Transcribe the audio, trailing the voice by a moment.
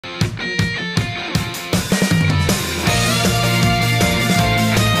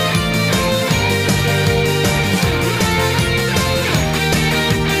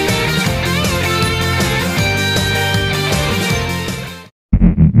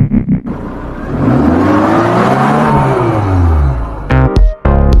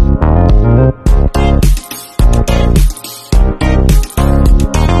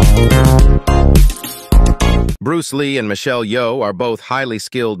Bruce Lee and Michelle Yeoh are both highly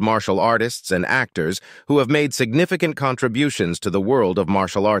skilled martial artists and actors who have made significant contributions to the world of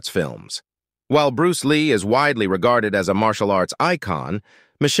martial arts films. While Bruce Lee is widely regarded as a martial arts icon,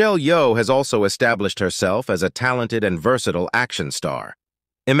 Michelle Yeoh has also established herself as a talented and versatile action star.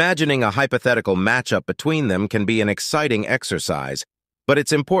 Imagining a hypothetical matchup between them can be an exciting exercise, but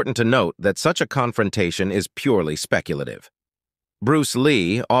it's important to note that such a confrontation is purely speculative. Bruce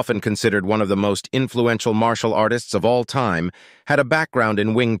Lee, often considered one of the most influential martial artists of all time, had a background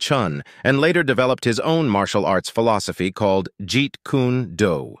in Wing Chun and later developed his own martial arts philosophy called Jeet Kune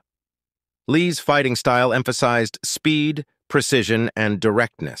Do. Lee's fighting style emphasized speed, precision, and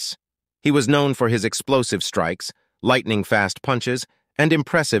directness. He was known for his explosive strikes, lightning-fast punches, and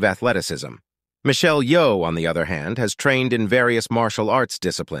impressive athleticism. Michelle Yeoh, on the other hand, has trained in various martial arts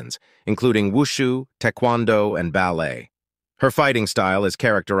disciplines, including wushu, taekwondo, and ballet. Her fighting style is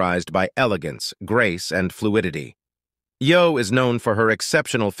characterized by elegance, grace, and fluidity. Yeoh is known for her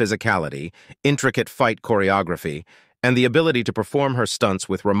exceptional physicality, intricate fight choreography, and the ability to perform her stunts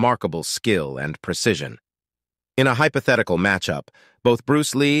with remarkable skill and precision. In a hypothetical matchup, both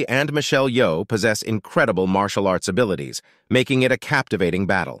Bruce Lee and Michelle Yeoh possess incredible martial arts abilities, making it a captivating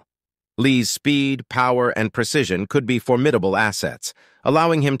battle. Lee's speed, power, and precision could be formidable assets,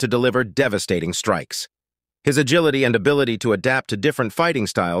 allowing him to deliver devastating strikes. His agility and ability to adapt to different fighting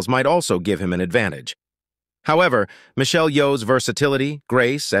styles might also give him an advantage. However, Michelle Yeoh's versatility,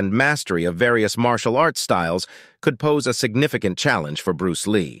 grace, and mastery of various martial arts styles could pose a significant challenge for Bruce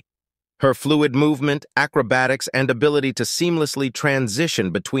Lee. Her fluid movement, acrobatics, and ability to seamlessly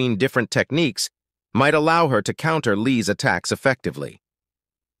transition between different techniques might allow her to counter Lee's attacks effectively.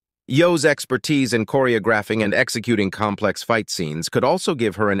 Yeoh's expertise in choreographing and executing complex fight scenes could also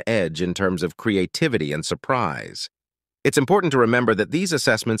give her an edge in terms of creativity and surprise. It's important to remember that these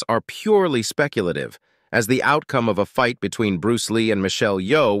assessments are purely speculative, as the outcome of a fight between Bruce Lee and Michelle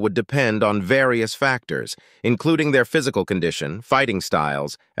Yeoh would depend on various factors, including their physical condition, fighting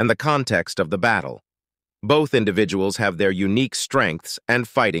styles, and the context of the battle. Both individuals have their unique strengths and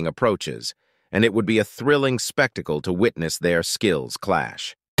fighting approaches, and it would be a thrilling spectacle to witness their skills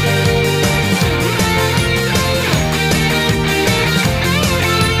clash.